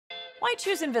Why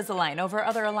choose Invisalign over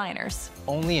other aligners?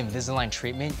 Only Invisalign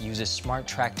treatment uses smart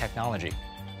track technology.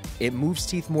 It moves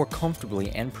teeth more comfortably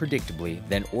and predictably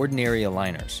than ordinary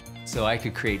aligners. So I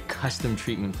could create custom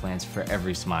treatment plans for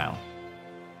every smile.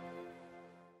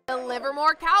 The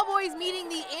Livermore Cowboys meeting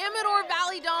the Amador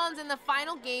Valley Dons in the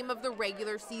final game of the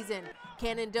regular season.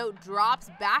 KANNON DOTE drops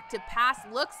back to pass,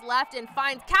 looks left, and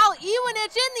finds EWANICH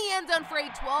in the end zone for a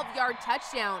 12-yard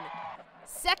touchdown.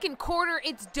 Second quarter,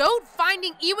 it's DOTE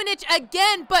finding EWANICH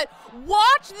again, but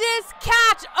watch this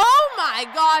catch. Oh my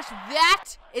gosh, that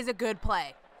is a good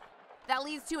play. That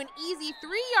leads to an easy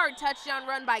 3-yard touchdown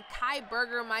run by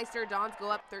BURGERMEISTER. Dons go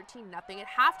up 13-0 at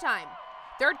halftime.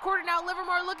 Third quarter now,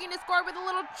 Livermore looking to score with a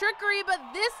little trickery, but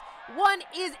this one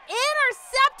is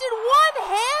intercepted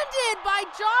one-handed by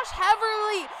Josh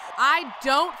Heverly. I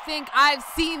don't think I've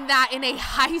seen that in a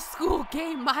high school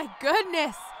game, my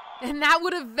goodness. And that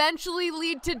would eventually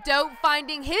lead to DOTE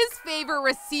finding his favorite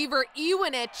receiver,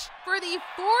 EWANICH, for the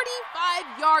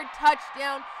 45-yard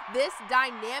touchdown. This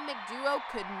dynamic duo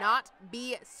could not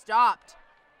be stopped.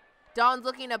 Dons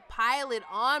looking to pile it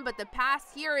on, but the pass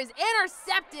here is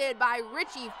intercepted by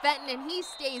Richie Fenton, and he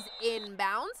stays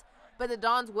inbounds. But the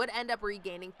Dons would end up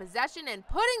regaining possession and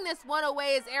putting this one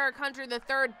away as Eric Hunter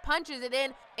III punches it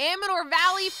in. Amador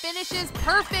Valley finishes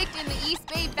perfect in the East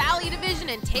Bay Valley Division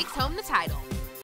and takes home the title.